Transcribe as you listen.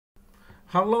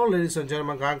Hello, ladies and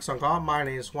gentlemen, my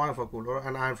name is Juan Faculo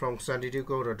and I'm from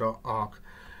sanditycode.org.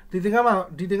 The thing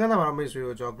about the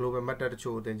global method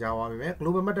to the Java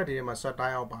global method is a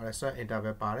satire by set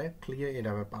interval by clear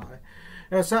interval by.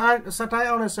 A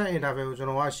satire on a set interval, you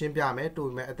know, Shimpiame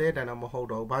to me a date and a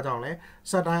mohodo, but only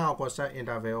satire of a set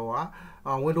interval,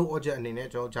 window object in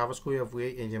it, or JavaScript of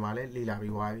way in Jamale, Lila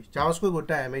Vivi. JavaScript would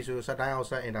time makes you satire on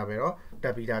set interval,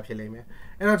 that be that pilame.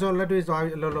 And I don't let me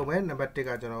drive a little man, number take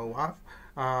a general half.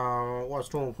 What's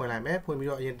strong when I met when we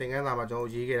are in the Amazon,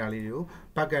 you get a little,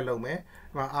 pack a low me,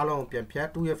 my alone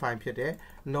pian, 2 year fine pit,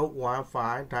 no 1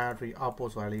 5 dietary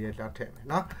outpost valid that time.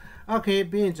 Now, okay,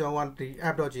 being John the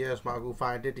app.js mark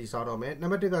find it is out of me,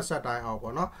 never take a satire out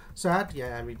or not, sat,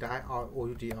 yeah, and we die or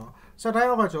OUTR.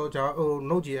 Satire of Georgia, oh,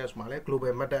 no GS Male,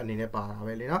 global meta in a para,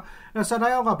 Velina, and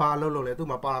satire of a parallel to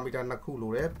my parameter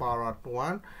Nakulu, para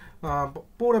 1.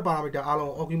 Pour a parameter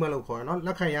along Ogimalo corner,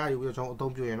 Lakaya, you will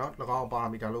don't do not, Lagan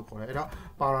parameter local,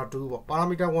 para 2,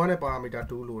 parameter 1, parameter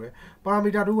 2 lure.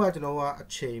 Parameter 2 has no a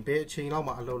chain, pay chain of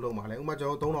my low male,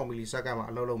 Umajo, don't know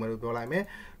millisecond, low melody,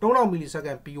 don't know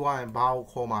millisecond PY and bow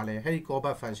comale, hey, go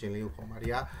back fancy Leo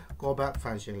Comaria, go back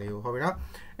fancy Leo Hovina.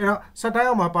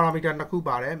 Satire my parameter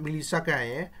Nakubare,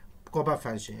 millisecond. Go back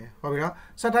fancy. Hobby,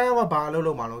 Satire of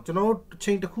Barlow Malo, to know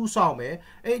change the cool sound, a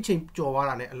change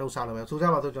Joanna and low salome. So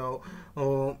that was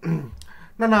oh,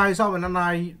 Nana is out and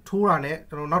Nana 2 on it,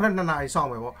 not a Nana is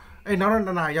somewhere, another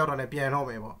Nana out on a piano.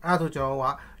 Ato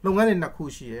Joa, longer in the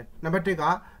cushy, never take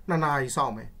a Nana is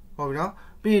some. Hobby,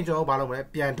 being Joe Balome,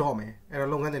 piano, and a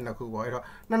longer in the cool.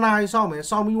 Nana is some,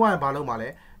 saw me one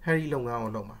Balomale, Harry Longa or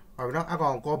Loma. I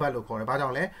go back look for it, but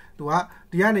only to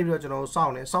the original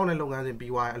sound and long as in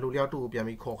BY and Lulia to be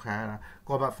a cock hand,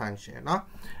 go back function. Now,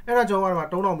 and I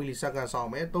don't know millisecond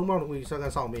sound, don't know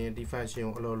millisecond sound me defense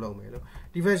low.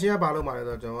 Defense here,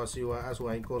 Baloma, as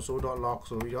well in console.log.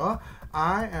 So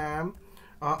I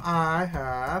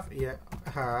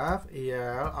have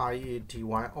ELIETY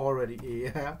already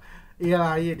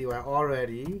ELIETY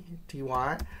already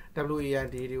TY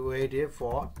WEND waited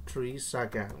for 3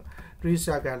 seconds. 3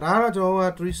 seconds. That's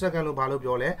 3 seconds. Lo balo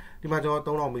biole. Di ma jo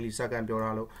 300 millisecond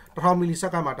biora lo. 1000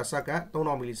 millisecond ma 1 second.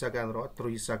 300 millisecond ro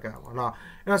 3 second. No.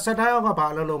 Ena satire ka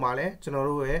ba lo ma le. Chano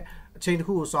ro ye chain တစ်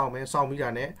ခုကိုစောင့်မယ်စောင့်ပြီးတာ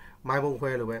နဲ့မိုင်းဘုံ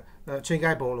ခွဲလို့ပဲချိန်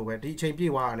ကိုက်ဘုံလို့ပဲဒီချိန်ပြ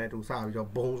ည့်သွားတာနဲ့သူစပြီးတော့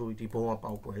ဘုံဆိုပြီးဒီဘုံက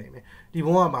ပေါက်ကွဲလိမ့်မယ်ဒီ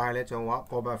ဘုံကမှာလဲကျွန်တော်က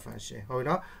callback function ဟုတ်ပြီ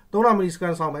နော်300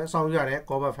 millisecond စောင့်မယ်စောင့်ရတဲ့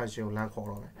callback function ကိုလမ်းခေါ်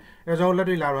တော့မယ်အဲကျွန်တော်လက်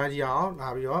တွေ့လာ run ကြည့်အောင်လာ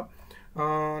ပြီးတော့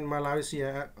ဒီမှာလာပြီး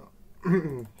CN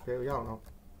ဘယ်ရောက်အောင်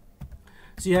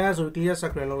CN ဆို clear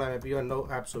screen လုပ်လိုက်မယ်ပြီးတော့ no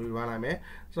app ဆိုပြီး run လိုက်မယ်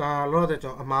လောတဲ့ကျွ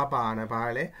န်တော်အမှားပါနေပါ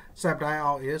လေ sub time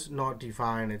out is not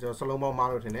defined နဲ့ကျွန်တော်စလုံးပေါင်းမှား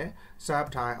လို့ထင်တယ် sub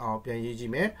time out ပြန်ရေးကြ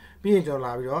ည့်မယ်ပြီးရင်ကျွန်တော်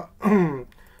လာပြီးတော့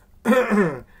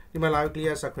ဒီမှာလာပြီး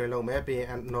clear screen လုပ်မယ်ပြီးရ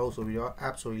င် no ဆိုပြီးတော့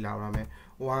app ဆိုပြီးလာရမယ်1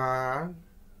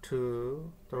 2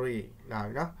 3လာ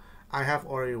ပြီနော် I have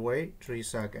already wait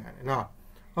 3 seconds နော်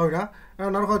ဟုတ်လားအဲ့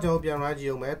တော့နောက်တစ်ခါကျွန်တော်ပြန် run ကြ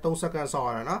ည့်အောင်မယ်3 second စောင့်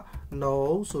ရတာနော် no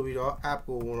ဆိုပြီးတော့ app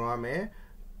ကိုဝင်ရမယ်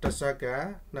1 second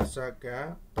 2 second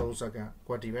 3 second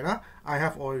ကွက်တီပဲနော် I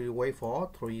have already wait for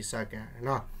 3 seconds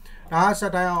နော်ဒါက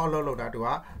set time အောင်အလုပ်လုပ်တာသူက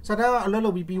set time အလုပ်လု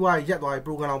ပ်ပြီးပြီးွားရက်သွားပြီ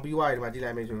program အောင်ပြီးွားပြီဒီမှာကြည့်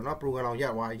လိုက်မယ်ဆိုတော့နော် program အောင်ရ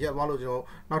က်သွားလို့ကျွန်တော်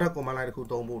နောက်ထပ် command line တစ်ခု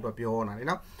သုံးဖို့အတွက်ပြောနေတာလေ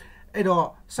နော်အဲ့တော့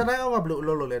set time အောင်ကဘယ်လိုအ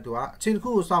လုပ်လုပ်လဲသူကအချိန်တစ်ခု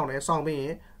ကိုစောင့်တယ်စောင့်ပြီးရ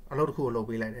င်အလုပ်တစ်ခုကိုလုပ်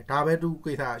ပေးလိုက်တယ်ဒါပဲသူ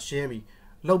ကိစ္စရှင်းပြီ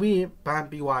လုပ်ပြီးရင်ဘန်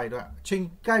ပြီးွားပြီတော့အချိန်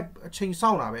ကိုက်အချိန်စော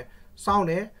င့်တာပဲစောင့်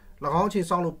တယ်၎င်းအချိန်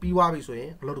စောင့်လို့ပြီးွားပြီဆိုရင်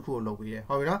အလုပ်တစ်ခုကိုလုပ်ပေးတယ်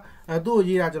ဟုတ်ပြီနော်အဲသူ့ကို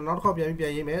ရေးတာကျွန်တော်နောက်တစ်ခေါက်ပြ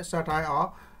န်ရေးမယ် set time အောင်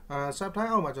sub time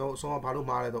အောက်မှာကျွန်တော်အဆုံးကဘာလို့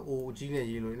မှားလဲဆို O ကြီးနဲ့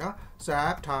ရေးလို့နော်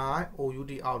sub time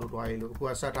OUT အောက်လို့တွားရေးလို့အခု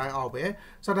က sub time အောက်ပဲ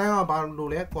sub time အောက်ဘာ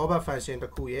လို့လဲ callback function တ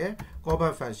စ်ခုရယ်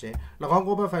callback function ၎င်း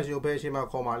callback function ကိုဘယ်အချိန်မှာ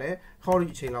ခေါ်မှာလဲခေါ်ဒီ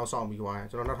အချိန်လောက်စောင့်ပြီးသွားရင်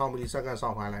ကျွန်တော်2000 millisecond စော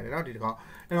င့်ခိုင်းလိုက်တယ်နော်ဒီတစ်ခေါက်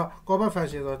အဲ့တော့ callback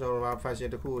function ဆိုတော့ကျွန်တော်က function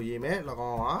တစ်ခုကိုရေးမယ်၎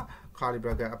င်းက curly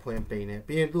bracket အဖွင့်ပိန်တယ်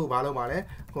ပြီးရင်သူ့ကိုဘာလုပ်မှာလဲ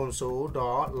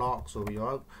console.log ဆိုပြီး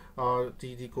တော့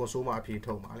ဒီ console မှာအဖြေ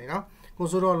ထုတ်မှာလေနော်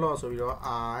console.log ဆိုပြီးတော့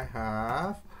I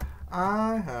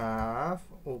have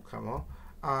oh come on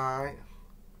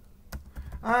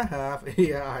I have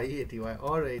AIETY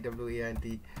already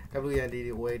WEND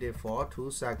waited for 2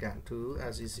 seconds 2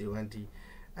 SECOND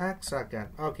X second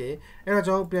okay အဲ့တော့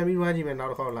ကျွန်တော်ပြန်ပြီး run ကြည့်မယ်နော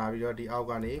က်တစ်ခေါက်လာပြီးတော့ဒီအောက်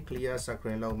ကနေ clear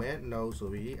screen လုပ်မယ် no ဆို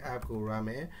ပြီး app ကို run မ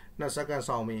ယ်2 second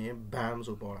စောင့်ပြီးရင် bam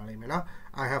ဆိုပေါ်လာလိမ့်မယ်နော်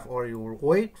I have already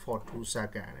wait for 2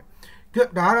 seconds good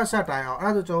ဒါကတော့ set time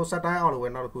အောင်အဲ့ဒါဆိုကျွန်တော် set time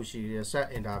အောင်လို့ပဲနောက်တစ်ခုရှိတယ် set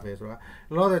interval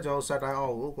ဆိုတာလောလောဆယ်ကျွန်တော် set time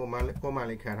အောင်ကို command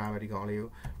လေးခံထားမယ်ဒီကောင်လေးကို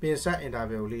ပြင် set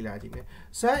interval ကိုလေ့လာကြည့်မယ်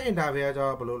set interval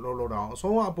ကကျတော့ဘယ်လိုလုပ်တော့အောင်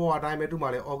အဆုံးအပေါ်အတိုင်းပဲသူ့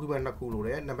မှာလည်း argument နှစ်ခုလို့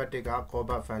တယ် number 1က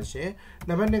callback function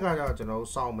number 2ကကျတော့ကျွန်တော်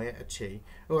စောင့်မယ်အ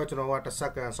ချိန်ဟိုကကျွန်တော်က1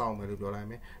 second စောင့်မယ်လို့ပြောလိုက်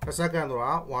မယ်1 second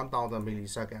ဆိုတာ1000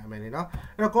 millisecond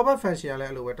မယ်လေနော်အဲ့တော့ callback function ကလ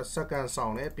ည်းအဲ့လိုပဲ1 second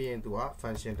စောင့်တယ်ပြီးရင်သူက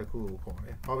function တစ်ခုကိုခေါ်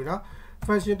တယ်ဟုတ်ပြီနော်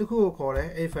function တစ်ခုကိုခေါ်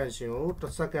တယ်အဲ့ function ကို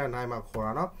1 second တိုင်း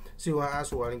မှာခေါ်တာနော် c1s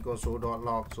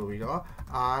console.log ဆိုပြီးတော့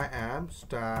I am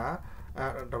star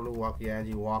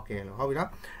working လို့ဟုတ်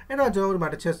ပြီနော်အဲ့တော့ကျွန်တော်ဒီမှာ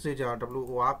တစ်ချက်စစ်ကြအောင်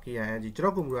working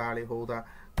ကျွန်တော်ကွန်ပျူတာလေးဟိုဒါ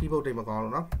keyboard တိတ်မကော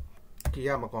င်းလို့နော် key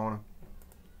ကမကောင်းတော့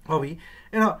ဟုတ်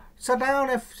ပြီအဲ့တော့ set time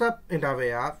နဲ့ set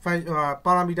interval က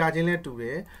parameter ချင်းလဲတူတ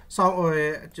ယ်စောင့်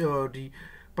ဒီ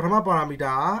ပထမ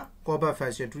parameter က callback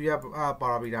function ဒုတိယ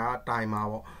parameter က timer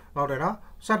ပေါ့ဟုတ်တယ်နော်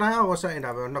set time အောက် set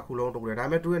interval နှစ်ခုလုံးတူ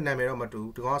တယ်ဒါပေမဲ့သူ့ရဲ့နာမည်တော့မတူ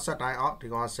ဒီကောင် set time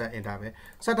အောက်ဒီကောင် set interval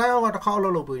set time အောက်ကတစ်ခါအလု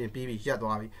ပ်လုပ်ပြီးရင်ပြီးပြီ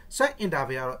ရပ်သွားပြီ set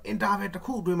interval ကတော့ interval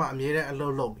တစ်ခုအတွင်းမှာအမြဲတမ်း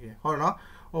အလုပ်လုပ်နေတယ်ဟုတ်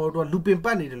တယ်နော်ဟိုသူက looping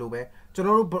ပတ်နေတယ်လို့ပဲ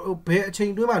ကျွန်တော်တို့ဘယ်အချိန်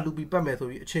အတွင်းမှာ looping ပတ်မယ်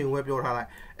ဆိုပြီးအချိန်ဝဲပြောထား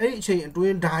လိုက်အဲ့ဒီအချိန်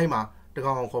အတွင်းတိုင်းမှာတ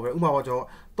ကောင်ခေါ်ပဲဥပမာပေါ့ကျွန်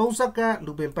တော်3 second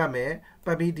looping ပတ်မယ်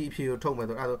ပတ်ပြီးဒီအဖြေကိုထုတ်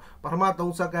မယ်ဆိုအဲ့ဒါဆိုပထမ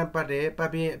3 second ပတ်တယ်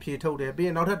ပတ်ပြီးအဖြေထုတ်တယ်ပြီး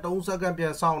ရင်နောက်ထပ်3 second ပြ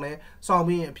န်စောင့်တယ်စော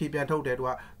င့်ပြီးရင်အဖြေပြန်ထုတ်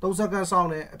တယ်သူက3 second စောင့်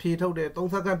တယ်အဖြေထုတ်တယ်3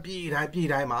 second ပြ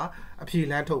ည့်တိုင်းမှာအဖြေ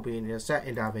လမ်းထုတ်ပေးနေတယ် set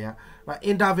interval က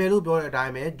interval လို့ပြောတဲ့အ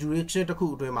တိုင်းပဲ duration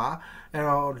တစ်ခုအတွင်းမှာ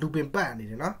အဲ့တော့ looping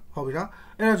ပတ်နေတယ်နော်ဟုတ်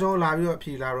ပြီနော်အဲ့တော့ကျွန်တော်လာပြီးတော့အ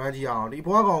ဖြေလာ run ကြည့်အောင်ဒီ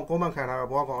ဘွားကောင် comment ခံ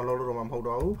ထားတော့ဘွားကောင်အလုပ်လုပ်တော့မှမဟုတ်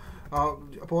တော့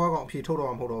ဘူးအဘွားကောင်အ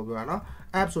ဖြေထုတ်တော့မှမဟုတ်တော့ဘူးပြောတာနော်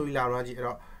app ဆိုပြီးလာ run ကြည့်အဲ့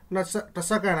တော့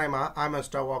တစ်စက္ကန့်တိုင်းမှာ I'm a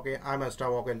star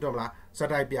walking တွေ့မလား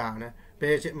စက်တိုက်ပြရတ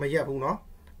ယ်ဘယ်မရက်ဘူးเนาะ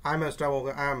I'm a star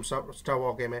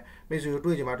walking ပဲမိတ်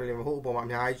ဆွေတို့တွေ့ကြမှာတွေ့လိမ့်မယ်ဟိုအပေါ်မှာအ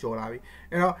များကြီးကျော်လာပြီ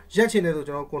အဲ့တော့ရက်ချင်တယ်ဆို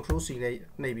ကျွန်တော် control C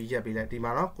နဲ့နှိပ်ပြီးရက်ပေး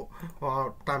လိုက်ဒီမှာเนาะဟော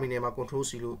terminal မှာ control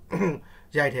C လို့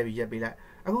ရိုက်ထည့်ပြီးရက်ပေးလိုက်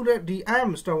အခုလည်းဒီ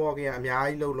I'm star walking ကအများ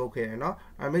ကြီးလုပ်ခဲ့တယ်เนาะ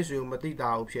မိတ်ဆွေတို့မသိတာ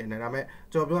ဘူးဖြစ်နေဒါပေမဲ့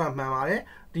ကျွန်တော်ပြောတာမှန်ပါတယ်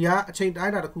ဒီကအချိန်တို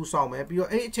င်းတာတစ်ခုစောင့်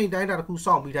မယ်ပြီးတော့အဲ့အချိန်တိုင်းတာ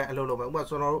တစ်ခုစောင့်ပြီးတိုင်းအလုပ်လုပ်မယ်ဥ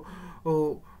ပမာကျွန်တော်တို့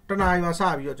ဟိုတနားရီမှာ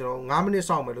စပြီးတော့ကျွန်တော်9မိ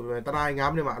နစ်စောင့်မယ်လို့ပြောရင်တနားရီ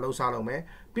9မိနစ်မှာအလုပ်စလုပ်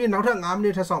မယ်ပြီးရင်နောက်ထပ်9မိ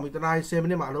နစ်ထပ်စောင့်ပြီးတနားရီ10မိ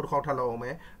နစ်မှာအလုပ်တစ်ခေါက်ထပ်လုပ်အောင်မ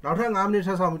ယ်နောက်ထပ်9မိနစ်ထ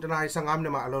ပ်စောင့်ပြီးတနားရီ15မိ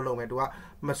နစ်မှာအလုပ်လုပ်မယ်သူ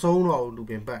ကမဆုံးတော့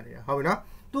ဘူးလူပင်ပတ်နေတာဟုတ်ပြီနော်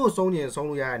သူ့ကိုဆုံး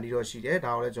ရင်ဆုံးလို့ရတဲ့နေတော့ရှိ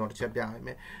တယ်ဒါကိုလည်းကျွန်တော်တစ်ချက်ပြပေးမ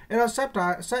ယ်အဲ့တော့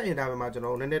set interval မှာကျွန်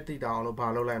တော်နည်းနည်းတိတောင်အောင်လို့ဘာ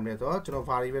လုပ်လိုက်မလဲဆိုတော့ကျွန်တော်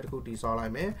variable တစ်ခုတည်ဆောက်လို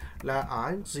က်မယ် let I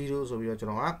 0ဆိုပြီးတော့ကျွန်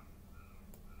တော်က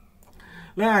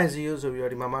let I 0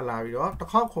ဆိုပြီးတော့ဒီမှာမှလာပြီးတော့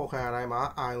တစ်ခေါက်ခေါ်ခံရတိုင်းမှာ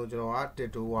I ကိုကျွန်တော်ကတ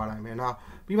စ်တိုးဝါလိုက်မယ်နော်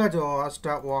ပြီးမှကျွန်တော်က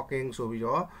start walking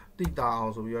ဆိုပြီးတော့တိတာအော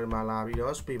င်ဆိုပြီးတော့ဒီမှာလာပြီး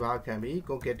တော့ space bar ခံပြီး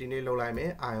concatenate လုပ်လိုက်မယ်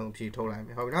I ကိုဖြည့်ထုတ်လိုက်မ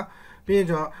ယ်ဟုတ်ပြီနော်ပြီးရင်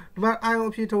ကျွန်တော်ဒီမှာ I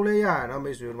ကိုဖြည့်ထုတ်လဲရရနော်မိ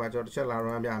တ်ဆွေတို့ဒီမှာကျွန်တော်တစ်ချက်လာ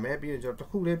run ပြမယ်ပြီးရင်ကျွန်တော်တစ်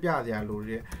ခုလေးပြစရာ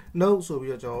လိုတယ် note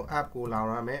ဆိုပြီးတော့ကျွန်တော် app ကိုလာ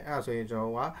run မယ်အဲ့ဒါဆိုရင်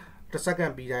ကျွန်တော်ကတစ်စက္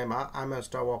ကန့်ပြီးတိုင်းမှာ I'm a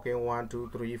star walking 1 2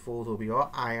 3 4ဆိုပြီးတော့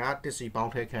I ကတစ်စီ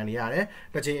ပေါင်းထည့်ခံနေရတယ်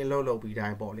တစ်ချိန်အလုပ်လုပ်ပြီးတို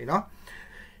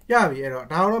င်းပေါ့လေနော်ရပြီအဲ့တော့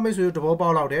ဒါတော့မိတ်ဆွေတို့တဘောပေါ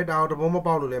က်လောက်တယ်ဒါတော့တဘော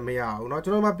မပေါက်လို့လည်းမရဘူးเนาะကျွ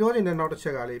န်တော်မှပြောချင်တဲ့နောက်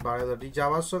တစ်ချက်ကလေးပါလဲဆိုတော့ဒီ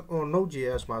Java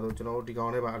Node.js မှာဆိုကျွန်တော်တို့ဒီကော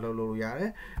င်နဲ့ပါအလုပ်လုပ်လို့ရတယ်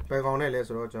ဘယ်ကောင်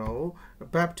နဲ့လဲဆိုတော့ကျွန်တော်တို့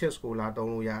Baptist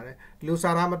ကိုလာတုံးလို့ရတယ်ဒီလို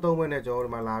စာသားမတုံးဘဲနဲ့ကျွန်တော်တို့ဒီ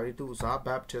မှာလာပြီးသူ့စာ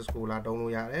Baptist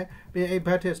ကိုလာတုံးလို့ရတယ်ပြီးရင်အဲ့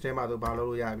Baptist ထဲမှာဆိုဘာလုပ်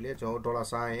လို့ရပြီလဲကျွန်တော်တို့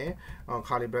 $sign ရဲ့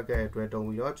curly bracket ရဲ့အတွက်တုံး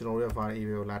ပြီးတော့ကျွန်တော်တို့ရဲ့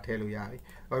variable ကိုလာထည့်လို့ရ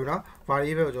ပြီဟုတ်ပြီနော်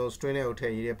variable ကိုကျွန်တော် string နဲ့ကို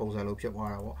ထည့်ရေးတဲ့ပုံစံလိုဖြစ်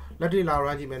သွားတာပေါ့လက်တွေ့လာ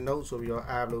run ကြည့်မယ် node ဆိုပြီးတော့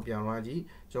app လို့ပြန် run ကြ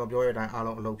ည့်ကျွန်တော်ပြောရတဲ့အတိုင်းအား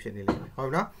လုံးအလုပ်ဖြစ်နေလိမ့်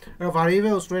မယ်ဟုတ်ပြီနော်အဲ့တော့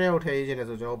variable ကို string နဲ့ကိုထည့်ရေးခြင်းလဲ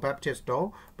ဆိုကျွန်တော် baptist တုံး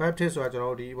baptist ဆိုတာကျွန်တော်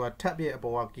တို့ဒီဟို tab ရဲ့အ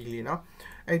ပေါ်က key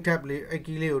လေးနော်အဲ့ tab လေးအဲ့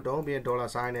key လေးကိုတုံးပြီးရင်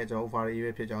 $sign နဲ့ကျွန်တော်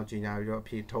variable ဖြစ်ကြောင်းကြီးညာပြီးတော့အ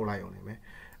ဖြေထုတ်လိုက်အောင်နေမယ်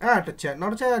အဲ့ဒါတစ်ချက်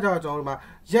နောက်တစ်ချက်ကကျွန်တော်ဒီ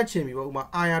မှာရက်ချင်ပြီပေါ့ဥမာ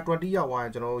IR 20ရောက်သွားရ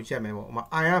င်ကျွန်တော်တို့ရက်မယ်ပေါ့ဥမာ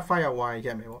IR 5ရောက်သွားရင်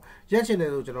ရက်မယ်ပေါ့ရက်ချင်တယ်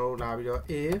ဆိုကျွန်တော်တို့လာပြီးတော့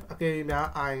if အကယ်၍များ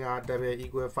IR double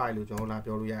equal 5လို့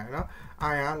ကျွန်တော်လာပြောလို့ရတယ်နော်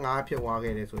IR 5ဖြစ်သွား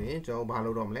ခဲ့တယ်ဆိုရင်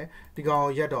ကျွန်တော်ဘာလုပ်တော့မလဲဒီ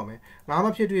ကောင်ရက်တော့မယ်5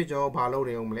မဖြစ်တွေ့ကျွန်တော်ဘာလုပ်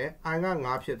နေအောင်မလဲ I က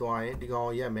5ဖြစ်သွားရင်ဒီကော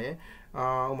င်ရက်မယ်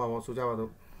ဥမာပေါ့ဆိုကြပါစို့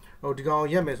ဟိုဒီကောင်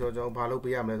ရက်မယ်ဆိုတော့ကျွန်တော်ဘာလုပ်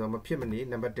ပေးရမလဲဆိုတော့မဖြစ်မနေ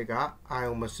နံပါတ်1က I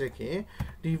ကိုမစစ်ခင်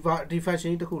ဒီ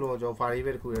function တစ်ခုလုံးကျွန်တော်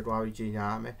variable တစ်ခုနဲ့တွားပြီးကြီးညာ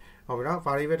ရမယ်ဟုတ်ပြီနော်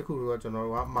variable တစ်ခုတော့ကျွန်တော်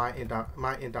တို့က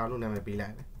my enter လို့နာမည်ပေး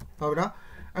လိုက်မယ်ဟုတ်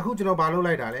ပြီနော်အခု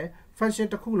ကျွန်တော်ဘာလုပ်လိုက်တာလဲ function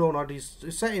တစ်ခုလုံးတော့ဒီ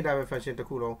set interval function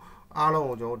တစ်ခုလုံးအားလုံး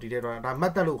ကိုကျွန်တော်ဒီထဲတော့ဒါ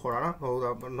method လို့ခေါ်တာနော်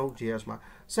ဟို Node.js မှာ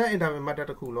set interval method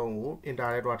တစ်ခုလုံးကို enter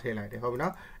ထဲတွားထည့်လိုက်တယ်ဟုတ်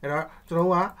ပြီနော်အဲ့တော့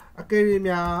ကျွန်တော်ကအကယ်၍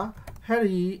များ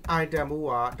Harry item ဘိုး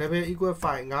က double equal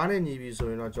 5 9နဲ့ညီပြီ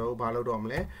ဆိုရင်တော့ကျွန်တော်ဘာလုပ်တော့မ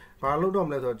လဲဘာလုပ်တော့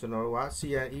မလဲဆိုတော့ကျွန်တော်တို့က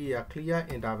CNE ရ clear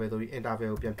interval ဆိုပြီး interval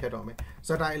ကိုပြန်ဖြတ်တော့မယ်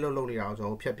စက်တိုင်းအလုပ်လုပ်နေတာကိုကျွန်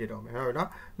တော်ဖြတ်ပြတော့မယ်ဟုတ်ပြီ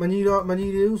နော်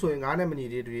မညီသေးဘူးဆိုရင်9နဲ့မညီ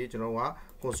သေးတွေ့ကျွန်တော်က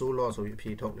console log ဆိုပြီးအ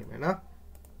ဖြေထုတ်နေမယ်နော်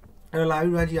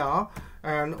အဲ့တော့လာပြီး run ကြည့်အောင်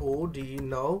node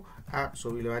no app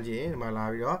ဆိုပြီး run ကြည့်ရင်ဒီ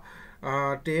မှာလာပြီးတော့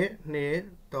1 2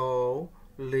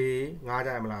 3 4 5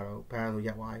ကြိုင်မလာတော့ဘန်ဆိုရ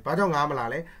က်သွားပြီဘာကြောင့်5မလာ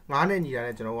လဲ5နဲ့ညီတာ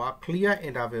နဲ့ကျွန်တော်က clear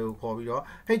interval ကိုခေါ်ပြီးတော့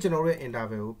ဟဲ့ကျွန်တော်တို့ရဲ့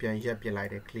interval ကိုပြန်ရက်ပစ်လိုက်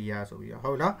တယ် clear ဆိုပြီးတော့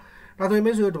ဟုတ်နော်ဒါဆိုရင်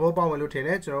မိတ်ဆွေတို့တဘောပေါက်ဝင်လို့ထင်တ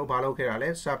ယ်ကျွန်တော်တို့ဘာလုပ်ခဲ့တာလဲ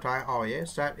sub time out ရဲ့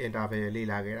set interval လေ့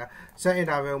လာခဲ့တာ set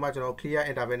interval မှာကျွန်တော် clear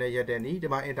interval နဲ့ရက်တဲ့နီးဒီ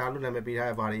မှာ interlude နာမည်ပေးထား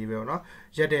တဲ့ variable เนาะ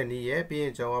ရက်တဲ့နီးရဲ့ပြီးရ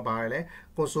င်ကျွန်တော်ကဘာလဲ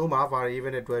console မှာ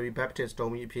variable နဲ့တွဲပြီး baptist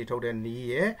တုံးပြီးအဖြေထုတ်တဲ့နီး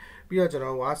ရဲ့ပြီးတော့ကျွန်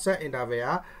တော်က set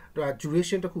interval က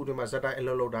duration တစ်ခုတည်းမှာ set time အ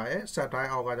လုပ်လုပ်တာရဲ့ set time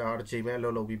out ကကျတော့တစ်ချိန်ပဲအလု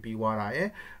ပ်လုပ်ပြီးပြီးသွားတာရဲ့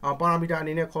parameter အ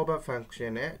နေနဲ့ callback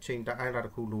function နဲ့အချိန်တိုင်းတာတ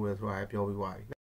စ်ခုလိုတယ်ဆိုတာပြောပြီးသွားပြီ